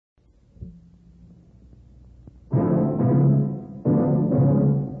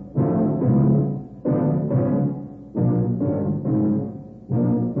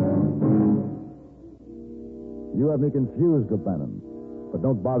have me confused, Bannon. But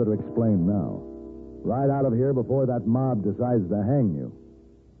don't bother to explain now. Ride out of here before that mob decides to hang you.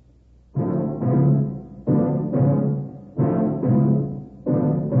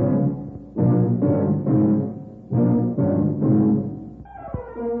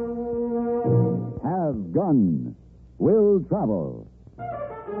 Have gun. Will travel.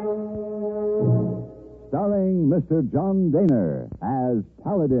 Starring Mr. John Dehner as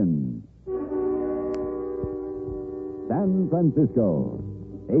Paladin. San Francisco,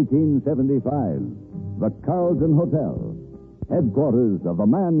 1875. The Carlton Hotel, headquarters of the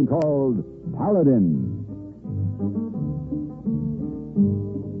man called Paladin.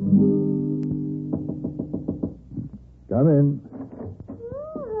 Come in.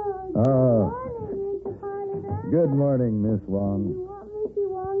 Oh. Good morning, Mr. Paladin. Good morning, Miss Wong. You want Missy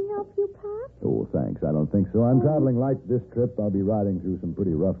Wong help you pack? Oh, thanks. I don't think so. I'm traveling light this trip. I'll be riding through some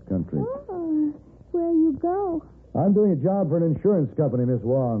pretty rough country. Oh, where you go? I'm doing a job for an insurance company, Miss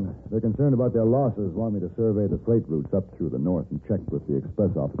Wong. They're concerned about their losses, want me to survey the freight routes up through the north and check with the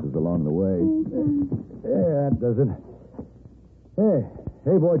express offices along the way. Yeah, that does it.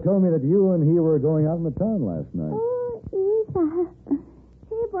 Hey, boy told me that you and he were going out in the town last night. Oh, yes.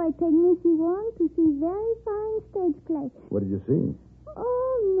 Hey, boy, take Missy Wong to see very fine stage play. What did you see?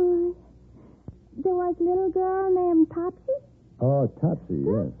 Oh, my. There was a little girl named Topsy. Oh, Topsy,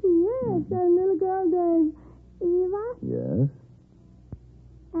 yes. Topsy, yes. A little girl named Eva. Yes?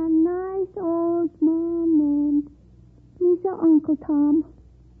 A nice old man named Mr. Uncle Tom.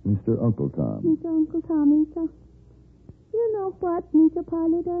 Mr. Uncle Tom. Mr. Uncle Tom, Mr. You know what, Mr.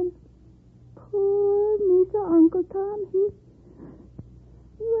 Paladin? Poor Mr. Uncle Tom,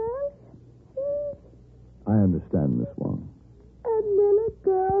 I understand, Miss Wong. a little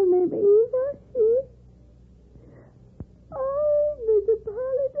girl named Eva, Oh, Mr.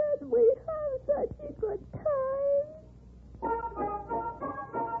 Paladin, we have such a good time.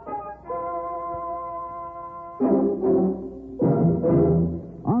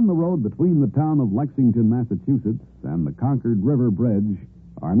 On the road between the town of Lexington, Massachusetts, and the Concord River Bridge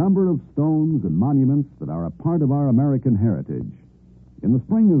are a number of stones and monuments that are a part of our American heritage. In the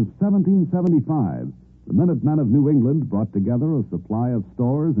spring of 1775, the Minutemen of New England brought together a supply of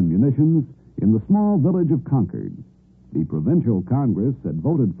stores and munitions in the small village of Concord. The provincial Congress had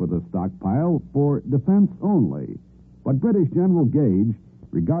voted for the stockpile for defense only, but British General Gage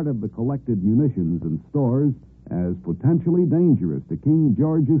regarded the collected munitions and stores as potentially dangerous to King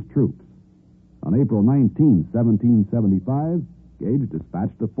George's troops. On April 19, 1775, Gage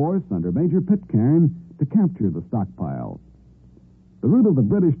dispatched a force under Major Pitcairn to capture the stockpile. The route of the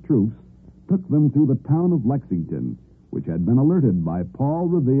British troops took them through the town of Lexington, which had been alerted by Paul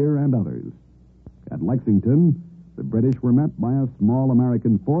Revere and others. At Lexington, the British were met by a small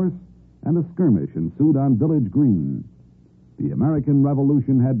American force, and a skirmish ensued on Village Green. The American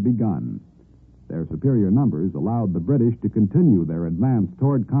Revolution had begun. Their superior numbers allowed the British to continue their advance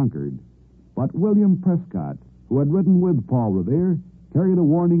toward Concord, but William Prescott, who had ridden with Paul Revere, carried a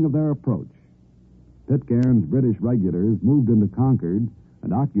warning of their approach. Pitcairn's British regulars moved into Concord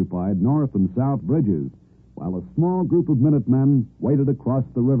and occupied north and south bridges, while a small group of Minutemen waited across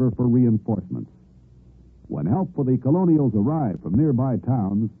the river for reinforcements. When help for the Colonials arrived from nearby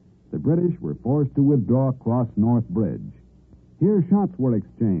towns, the British were forced to withdraw across North Bridge. Here shots were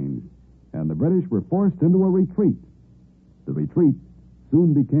exchanged, and the British were forced into a retreat. The retreat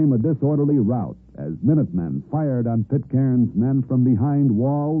soon became a disorderly rout as Minutemen fired on Pitcairn's men from behind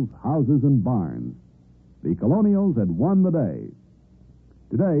walls, houses, and barns. The Colonials had won the day.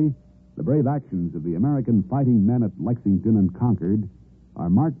 Today, the brave actions of the American fighting men at Lexington and Concord are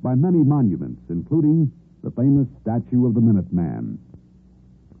marked by many monuments, including the famous statue of the Minuteman.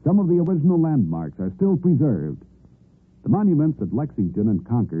 Some of the original landmarks are still preserved. The monuments at Lexington and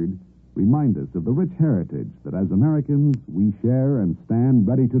Concord remind us of the rich heritage that as Americans we share and stand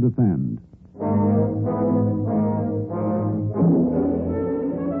ready to defend.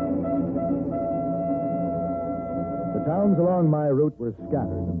 The towns along my route were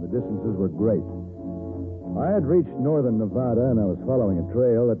scattered, and the distances were great. I had reached northern Nevada, and I was following a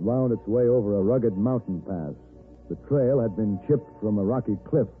trail that wound its way over a rugged mountain pass. The trail had been chipped from a rocky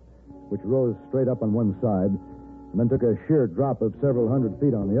cliff, which rose straight up on one side, and then took a sheer drop of several hundred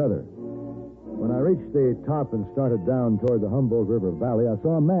feet on the other. When I reached the top and started down toward the Humboldt River Valley, I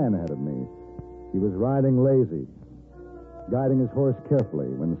saw a man ahead of me. He was riding lazy, guiding his horse carefully,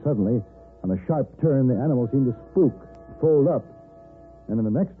 when suddenly, on a sharp turn, the animal seemed to spook, fold up, and in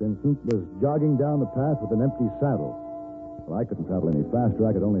the next instant was jogging down the path with an empty saddle. Well, I couldn't travel any faster.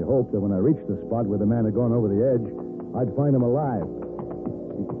 I could only hope that when I reached the spot where the man had gone over the edge, I'd find him alive.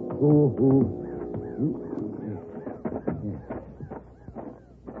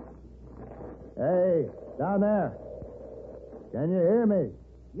 Hey, down there. Can you hear me?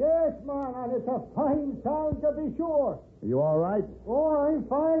 Yes, man, and it's a fine sound to be sure. Are you all right? Oh, I'm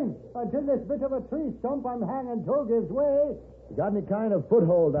fine. Until this bit of a tree stump I'm hanging to gives way. You got any kind of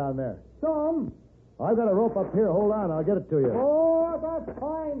foothold down there? Some. I've got a rope up here. Hold on, I'll get it to you. Oh, that's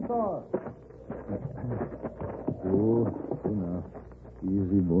fine, sir. Oh, now.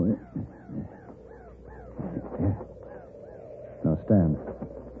 Easy, boy. Now stand.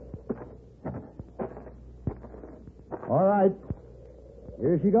 All right.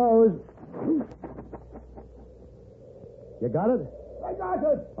 Here she goes. You got it? I got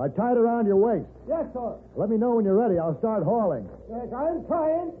it. I tied it around your waist. Yes, sir. Let me know when you're ready. I'll start hauling. Yes, I'm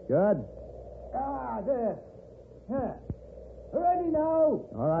trying. Good. Ah, there. Yeah. Ready now.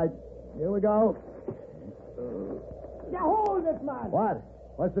 All right. Here we go. Now hold it, man. What?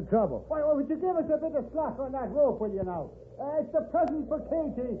 What's the trouble? Why, would you give us a bit of slack on that rope, will you now? It's the present for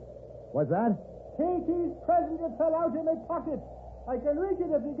Katie. What's that? Katie's present that fell out in my pocket. I can reach it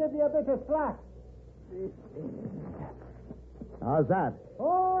if you give me a bit of slack. How's that?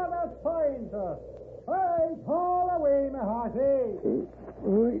 Oh, that's fine, sir. All right, haul away, my hearty.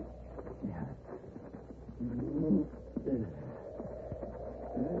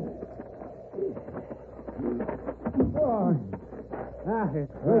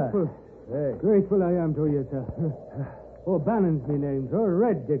 Grateful I am to you, sir. O'Bannon's my name, sir.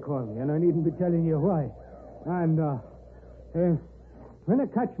 Red, they call me, and I needn't be telling you why. And, when I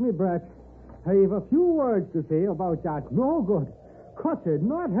catch me breath, I have a few words to say about that no good, cutted,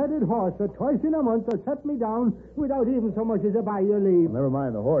 not-headed horse that twice in a month has set me down without even so much as a by your leave. Never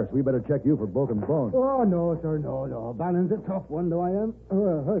mind the horse. We better check you for broken bones. Oh, no, sir, no. Bannon's a tough one, though I am.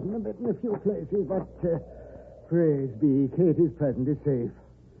 Hurting a bit in a few places, but praise be, Katie's present is safe.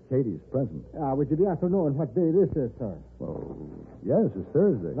 Katie's present. Would you be after knowing what day this is, sir? Well, yes, it's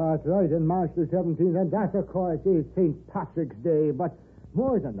Thursday. That's right, in March the 17th, and that, of course, is St. Patrick's Day, but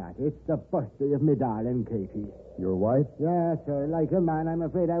more than that, it's the birthday of me darling Katie. Your wife? Yes, sir. Like a man, I'm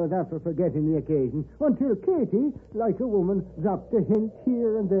afraid I was after forgetting the occasion, until Katie, like a woman, dropped a hint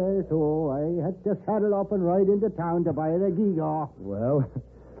here and there, so I had to saddle up and ride into town to buy her a gewgaw. Well,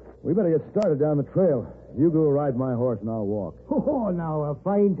 we better get started down the trail. You go ride my horse and I'll walk. Oh, now, a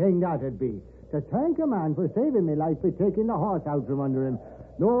fine thing that'd be. To thank a man for saving me life by taking the horse out from under him.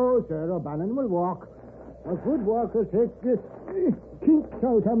 No, sir, O'Bannon will walk. A good walk will take kinks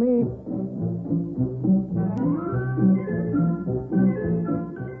out of me.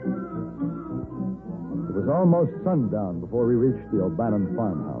 It was almost sundown before we reached the O'Bannon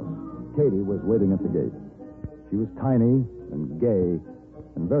farmhouse. Katie was waiting at the gate. She was tiny and gay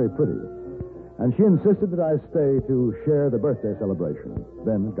and very pretty. And she insisted that I stay to share the birthday celebration.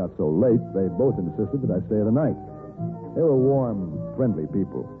 Then it got so late, they both insisted that I stay the night. They were warm, friendly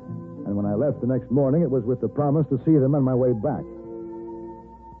people. And when I left the next morning, it was with the promise to see them on my way back.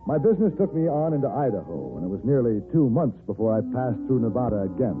 My business took me on into Idaho, and it was nearly 2 months before I passed through Nevada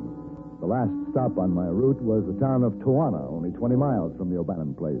again. The last stop on my route was the town of Toana, only 20 miles from the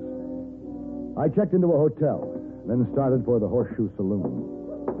O'Bannon place. I checked into a hotel, then started for the Horseshoe Saloon.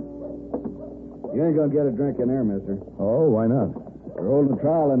 You ain't gonna get a drink in there, mister. Oh, why not? They're holding a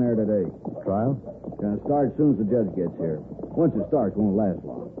trial in there today. Trial? Gonna start as soon as the judge gets here. Once it starts, won't last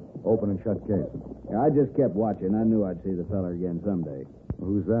long. Open and shut case. Yeah, I just kept watching. I knew I'd see the fella again someday.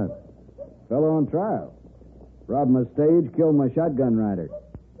 Who's that? Fella on trial. Robbed my stage, killed my shotgun rider.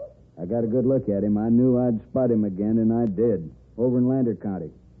 I got a good look at him. I knew I'd spot him again, and I did. Over in Lander County.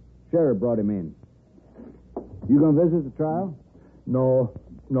 Sheriff brought him in. You gonna visit the trial? No,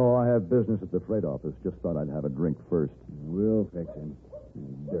 I have business at the freight office. Just thought I'd have a drink first. We'll fix him.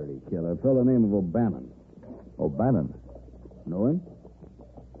 Dirty killer. Fellow named of O'Bannon. O'Bannon? Know him?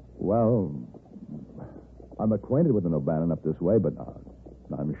 Well, I'm acquainted with an O'Bannon up this way, but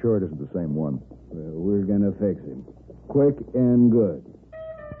I'm sure it isn't the same one. Well, we're gonna fix him. Quick and good.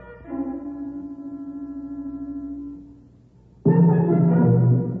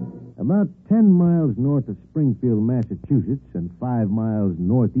 About 10 miles north of Springfield, Massachusetts, and 5 miles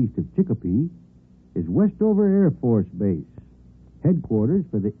northeast of Chicopee is Westover Air Force Base, headquarters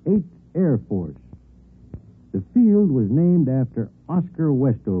for the 8th Air Force. The field was named after Oscar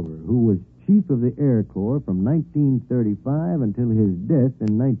Westover, who was Chief of the Air Corps from 1935 until his death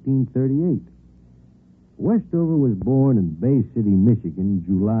in 1938. Westover was born in Bay City, Michigan,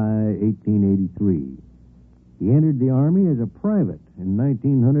 July 1883. He entered the Army as a private in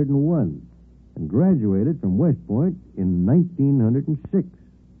 1901 and graduated from West Point in 1906.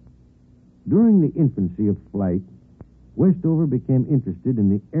 During the infancy of flight, Westover became interested in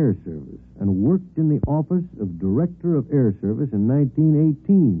the Air Service and worked in the office of Director of Air Service in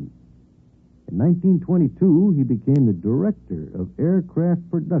 1918. In 1922, he became the director of aircraft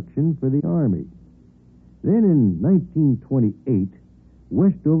production for the Army. Then in 1928,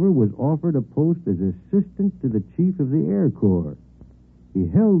 Westover was offered a post as assistant to the chief of the Air Corps. He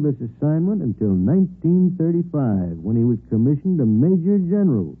held this assignment until 1935, when he was commissioned a major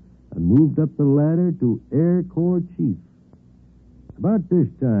general and moved up the ladder to Air Corps chief. About this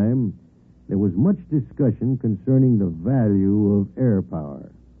time, there was much discussion concerning the value of air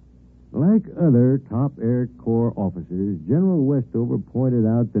power. Like other top Air Corps officers, General Westover pointed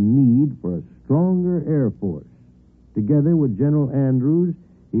out the need for a stronger Air Force. Together with General Andrews,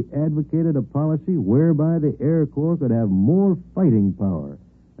 he advocated a policy whereby the Air Corps could have more fighting power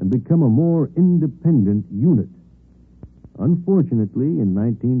and become a more independent unit. Unfortunately, in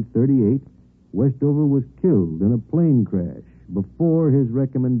 1938, Westover was killed in a plane crash before his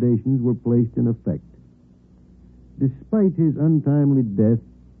recommendations were placed in effect. Despite his untimely death,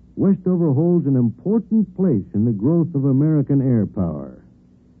 Westover holds an important place in the growth of American air power.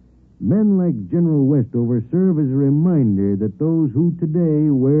 Men like General Westover serve as a reminder that those who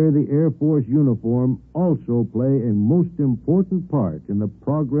today wear the Air Force uniform also play a most important part in the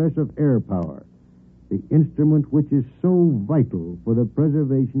progress of air power, the instrument which is so vital for the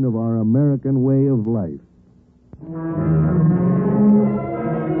preservation of our American way of life.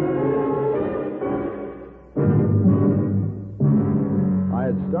 I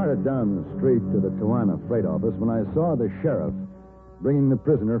had started down the street to the Tijuana freight office when I saw the sheriff bringing the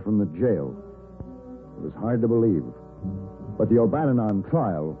prisoner from the jail. It was hard to believe. But the O'Bannon on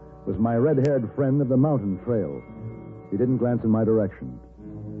trial was my red-haired friend of the mountain trail. He didn't glance in my direction,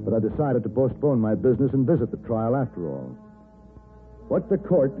 but I decided to postpone my business and visit the trial after all. What the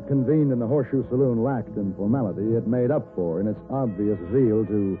court convened in the Horseshoe Saloon lacked in formality, it made up for in its obvious zeal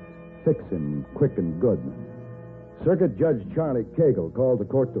to fix him quick and good. Circuit Judge Charlie Cagle called the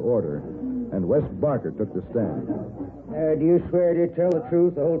court to order, and Wes Barker took the stand. Do you swear to tell the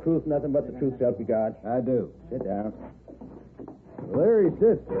truth, the whole truth, nothing but the truth, so help you God? I do. Sit down. Well, there he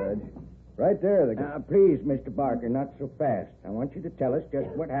sits, Judge. Right there. Now, please, Mr. Barker, not so fast. I want you to tell us just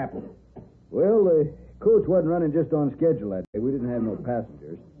what happened. Well, the coach wasn't running just on schedule that day. We didn't have no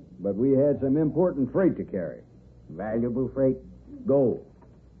passengers, but we had some important freight to carry. Valuable freight? Gold.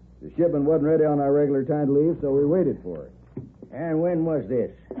 The shipment wasn't ready on our regular time to leave, so we waited for it. And when was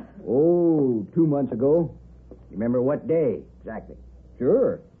this? Oh, 2 months ago. You remember what day exactly?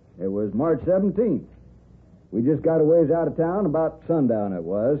 Sure. It was March 17th. We just got a ways out of town, about sundown it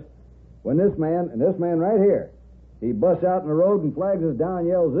was, when this man right here, he busts out in the road and flags us down and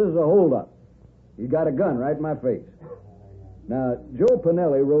yells, "This is a holdup." He got a gun right in my face. Now, Joe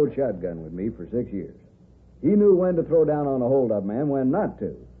Pinelli rode shotgun with me for 6 years. He knew when to throw down on a holdup man, when not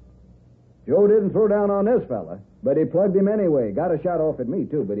to. Joe didn't throw down on this fella, but he plugged him anyway. Got a shot off at me,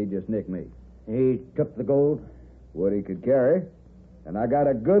 too, but he just nicked me. He took the gold? What he could carry. And I got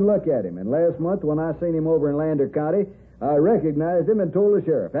a good look at him. And last month, when I seen him over in Lander County, I recognized him and told the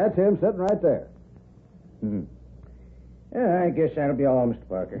sheriff. That's him sitting right there. Yeah, I guess that'll be all, Mr.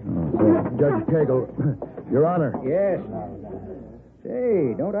 Barker. Judge Cagle, Your Honor. Yes.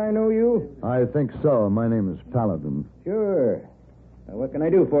 Say, don't I know you? I think so. My name is Paladin. Sure. Now, what can I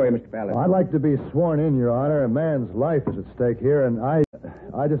do for you, Mr. Paladin? I'd like to be sworn in, Your Honor. A man's life is at stake here, and I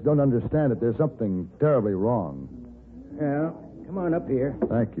just don't understand it. There's something terribly wrong. Yeah, come on up here.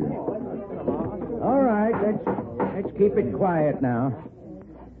 Thank you. All right, let's keep it quiet now.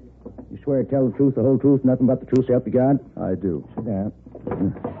 You swear to tell the truth, the whole truth, nothing but the truth, so help you God? I do. Sit down.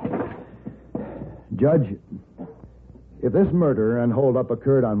 Judge, if this murder and holdup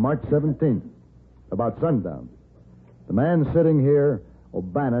occurred on March 17th, about sundown, the man sitting here,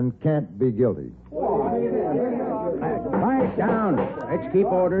 O'Bannon, can't be guilty. Quiet down. Let's keep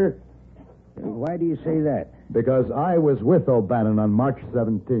order. Why do you say that? Because I was with O'Bannon on March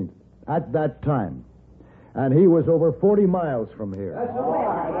 17th, at that time. And he was over 40 miles from here.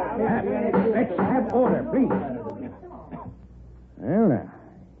 Let's have order, please. Well, now,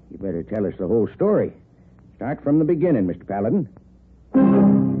 you better tell us the whole story. Start from the beginning, Mr. Paladin.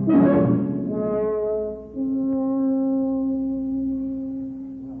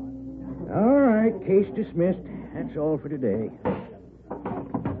 All right, case dismissed. That's all for today.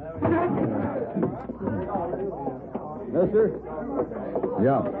 Mister?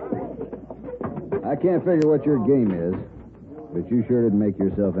 Yeah. I can't figure what your game is, but you sure didn't make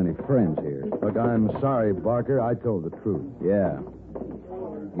yourself any friends here. Look, I'm sorry, Barker. I told the truth. Yeah.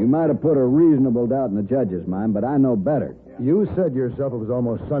 You might have put a reasonable doubt in the judge's mind, but I know better. You said yourself it was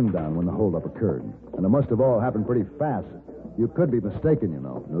almost sundown when the holdup occurred, and it must have all happened pretty fast. You could be mistaken, you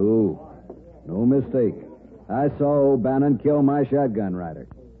know. No mistake. I saw O'Bannon kill my shotgun rider.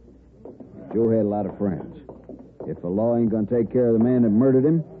 Joe had a lot of friends. If the law ain't going to take care of the man that murdered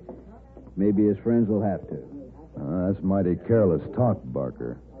him, maybe his friends will have to. That's mighty careless talk,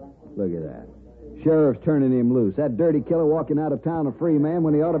 Barker. Look at that. Sheriff's turning him loose. That dirty killer walking out of town a free man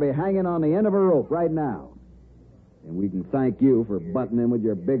when he ought to be hanging on the end of a rope right now. And we can thank you for butting him with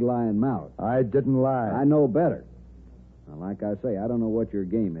your big lying mouth. I didn't lie. I know better. Now, like I say, I don't know what your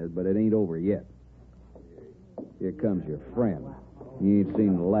game is, but it ain't over yet. Here comes your friend. He ain't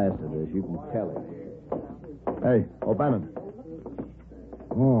seen the last of this. You can tell him. Hey, O'Bannon.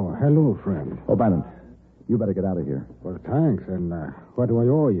 Oh, hello, friend. O'Bannon, you better get out of here. Well, thanks. And what do I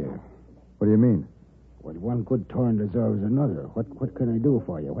owe you? What do you mean? Well, one good turn deserves another. What can I do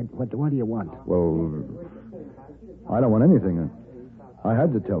for you? What do you want? Well, I don't want anything. I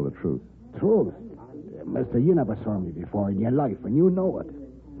had to tell the truth. Truth? Mister, you never saw me before in your life, and you know it.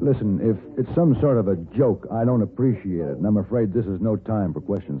 Listen, if it's some sort of a joke, I don't appreciate it, and I'm afraid this is no time for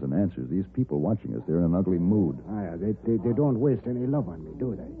questions and answers. These people watching us, they're in an ugly mood. They don't waste any love on me,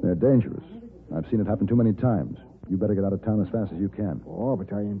 do they? They're dangerous. I've seen it happen too many times. You better get out of town as fast as you can. Oh,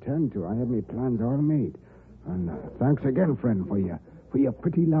 but I intend to. I have my plans all made. And thanks again, friend, for your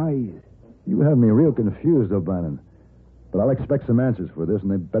pretty lies. You have me real confused, O'Bannon. But I'll expect some answers for this,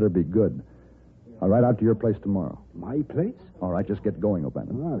 and they better be good. I'll ride out to your place tomorrow. My place? All right, just get going,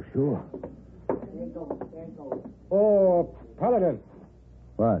 O'Bannon. Oh, sure. Oh, Paladin.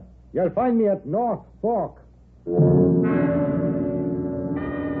 What? You'll find me at North Fork.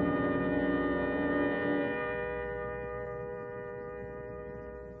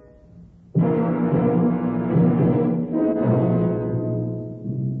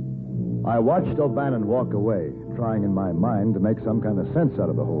 I watched O'Bannon walk away, trying in my mind to make some kind of sense out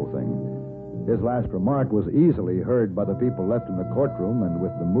of the whole thing. His last remark was easily heard by the people left in the courtroom, and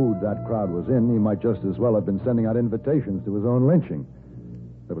with the mood that crowd was in, he might just as well have been sending out invitations to his own lynching.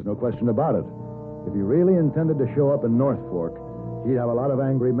 There was no question about it. If he really intended to show up in North Fork, he'd have a lot of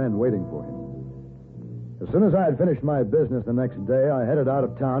angry men waiting for him. As soon as I had finished my business the next day, I headed out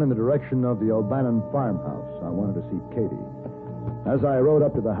of town in the direction of the O'Bannon farmhouse. I wanted to see Katie. As I rode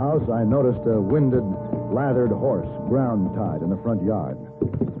up to the house, I noticed a winded, lathered horse ground-tied in the front yard.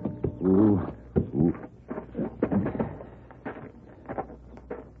 Ooh.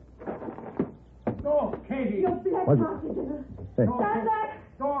 No, Katie. You black What? Paladin. Hey. Stand back.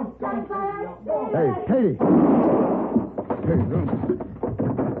 Don't. Stand back. Hey, Katie.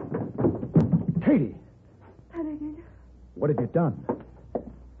 Katie, Paladin. what have you done?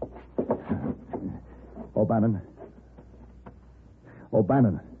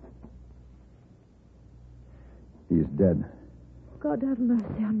 O'Bannon. He's dead. God have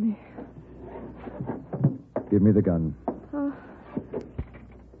mercy on me. Give me the gun.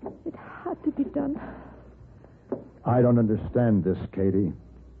 It had to be done. I don't understand this, Katie.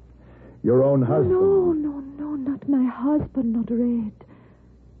 Your own husband. No, not my husband, not Red.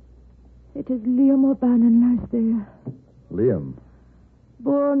 It is Liam O'Bannon lies there. Liam.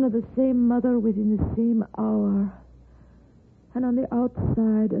 Born of the same mother within the same hour. And on the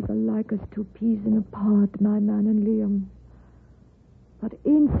outside, as alike as two peas in a pod, my man and Liam. But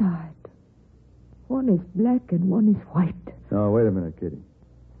inside, one is black and one is white. Oh, wait a minute, Katie.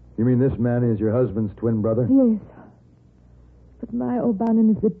 You mean this man is your husband's twin brother? Yes. But my O'Bannon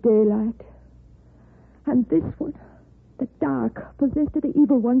is the daylight. And this one, the dark, possessed of the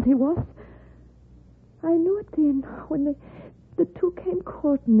evil ones he was. I knew it then, when the two came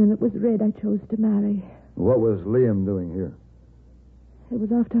courting and it was Red I chose to marry. What was Liam doing here? It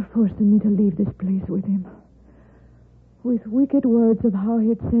was after forcing me to leave this place with him. With wicked words of how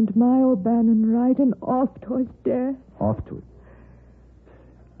he'd sent my O'Bannon riding off to his death. Off to it.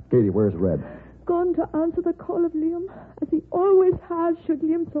 Katie, where's Red? Gone to answer the call of Liam, as he always has, should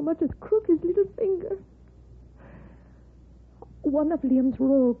Liam so much as crook his little finger. One of Liam's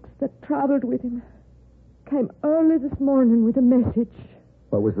rogues that traveled with him came early this morning with a message.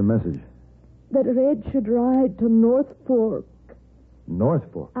 What was the message? That Red should ride to North Fork. North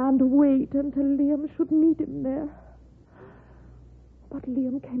Fork? And wait until Liam should meet him there. But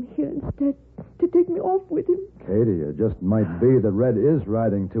Liam came here instead to take me off with him. Katie, it just might be that Red is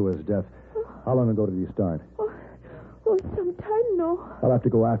riding to his death. How long ago did he start? Oh, some time now. I'll have to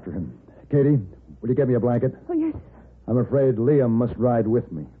go after him. Katie, will you get me a blanket? Oh, yes. I'm afraid Liam must ride with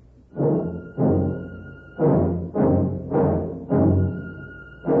me.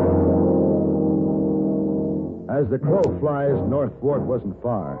 As the crow flies, North Fork wasn't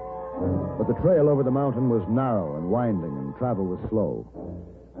far. But the trail over the mountain was narrow and winding, and travel was slow.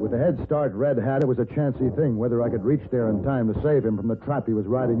 With the head start Red had, it was a chancy thing whether I could reach there in time to save him from the trap he was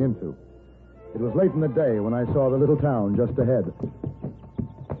riding into. It was late in the day when I saw the little town just ahead.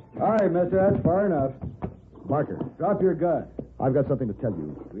 All right, mister, that's far enough. Barker, Drop your gun. I've got something to tell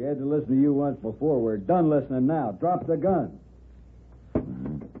you. We had to listen to you once before. We're done listening now. Drop the gun.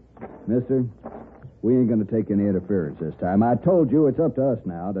 Mister, we ain't going to take any interference this time. I told you it's up to us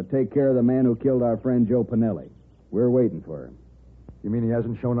now to take care of the man who killed our friend Joe Pinelli. We're waiting for him. You mean he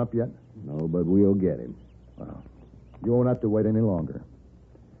hasn't shown up yet? No, but we'll get him. Well, you won't have to wait any longer.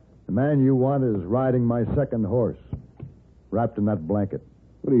 The man you want is riding my second horse, wrapped in that blanket.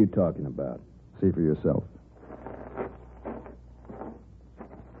 What are you talking about? See for yourself.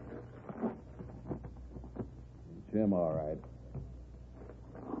 It's him, all right.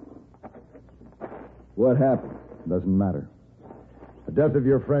 What happened? Doesn't matter. The death of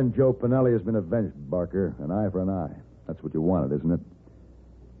your friend Joe Pinelli has been avenged, Barker. An eye for an eye. That's what you wanted, isn't it?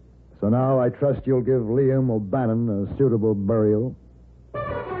 So now I trust you'll give Liam O'Bannon a suitable burial.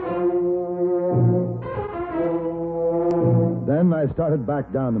 Then I started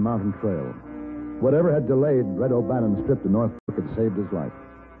back down the mountain trail. Whatever had delayed Red O'Bannon's trip to Norfolk had saved his life.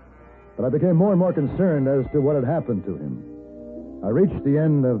 But I became more and more concerned as to what had happened to him. I reached the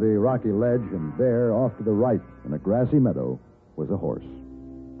end of the rocky ledge, and there, off to the right, in a grassy meadow, was a horse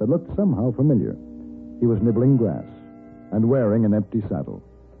that looked somehow familiar. He was nibbling grass and wearing an empty saddle.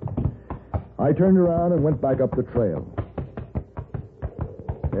 I turned around and went back up the trail.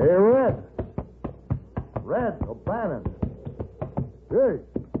 Hey, Red! Red O'Bannon! Hey!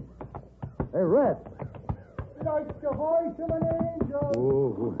 Hey, Red! Like the voice of an angel.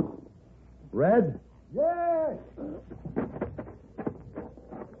 Oh. Red? Yes.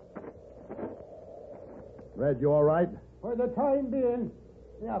 Red, you all right? For the time being.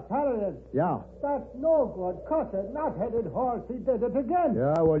 Yeah, Paladin. Yeah. That's no good. Cussed, not-headed horse. He did it again.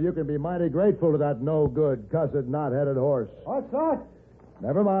 Yeah, well, you can be mighty grateful to that no-good, cussed, knot-headed horse. What's that?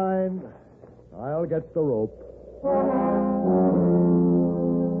 Never mind. I'll get the rope.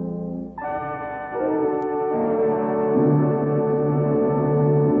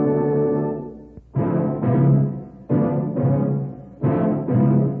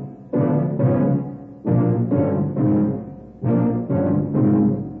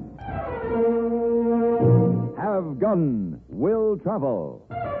 Have Gun Will Travel.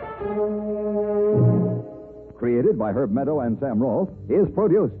 Created by Herb Meadow and Sam Rolfe, is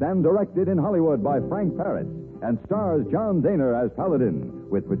produced and directed in Hollywood by Frank Paris and stars John Dehner as Paladin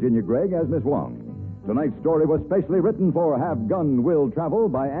with Virginia Gregg as Miss Wong. Tonight's story was specially written for Have Gun Will Travel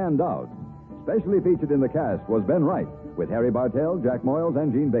by Ann Dowd. Specially featured in the cast was Ben Wright with Harry Bartell, Jack Moyles,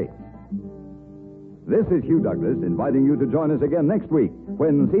 and Gene Bates. This is Hugh Douglas inviting you to join us again next week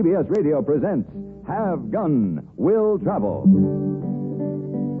when CBS Radio presents Have Gun Will Travel.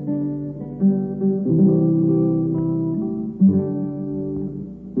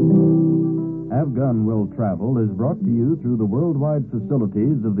 Have Gun Will Travel is brought to you through the worldwide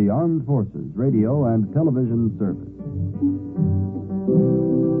facilities of the Armed Forces Radio and Television Service.